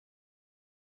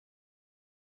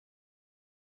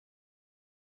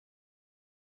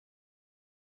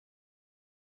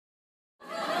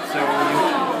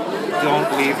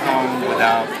leave home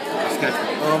without a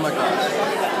sketchbook. Oh my gosh.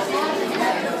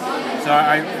 So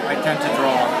I tend to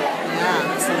draw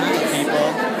that's nice. people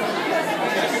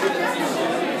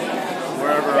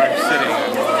wherever I'm sitting.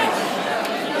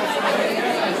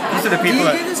 These are the people Do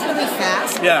you do this really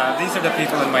fast? Yeah, these are the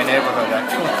people in my neighborhood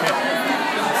actually.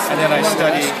 And then I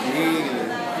study.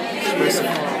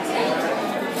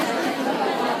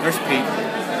 There's Pete.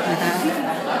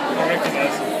 I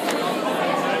recognize him.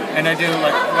 And I do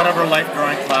like whatever life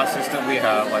drawing classes that we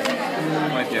have, like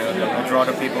I do. And I draw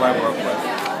the people I work with.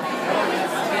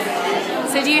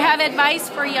 So do you have advice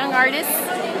for young artists?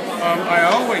 I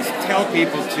always tell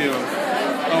people to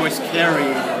always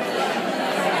carry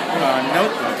a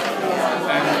notebook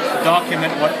and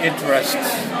document what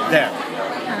interests them.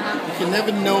 You can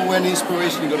never know when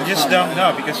inspiration is going to come. You just don't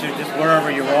know because you're just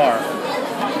wherever you are.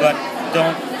 But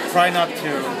try not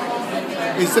to.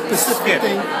 Is the specific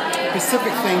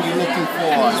thing you're looking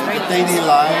for? Like a daily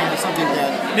life or something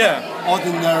that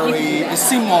ordinary, it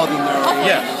seems ordinary.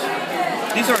 Yes.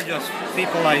 These are just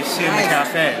people I see in the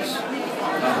cafes.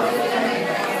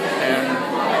 And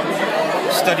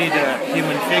study the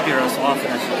human figure as often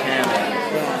as you can.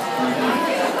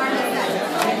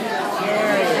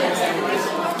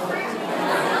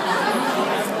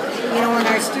 You know, when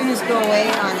our students go away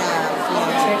on a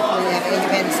trip where we have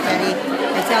independent study,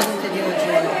 I tell them to do a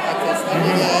journal like this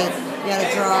every day. You got to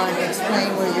draw and explain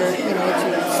where what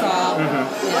you saw.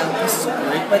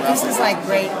 But this is like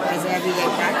great as everyday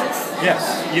practice. Yes,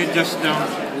 you just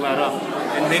don't let up.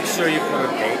 And make sure you put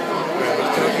a date.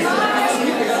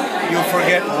 You'll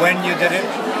forget when you did it.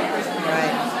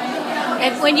 Right.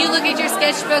 And when you look at your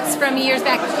sketchbooks from years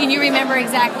back, can you remember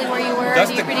exactly where you were?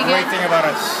 That's the great thing about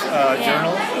a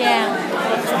journal. Yeah.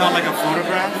 It's not like a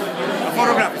photograph. A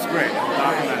photograph is great,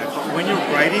 documented. But when you're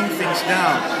writing things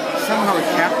down, somehow it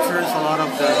captures a lot of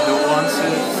the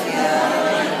nuances.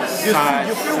 You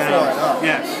feel for it, huh?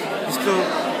 Yes. You still.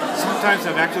 Sometimes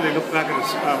I've actually looked back at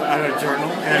a journal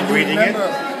and I'm reading it,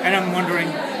 and I'm wondering,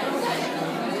 I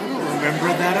don't remember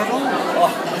that at all.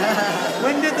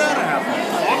 When did that happen?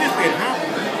 Obviously it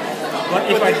happened.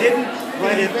 But if I didn't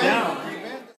write it down,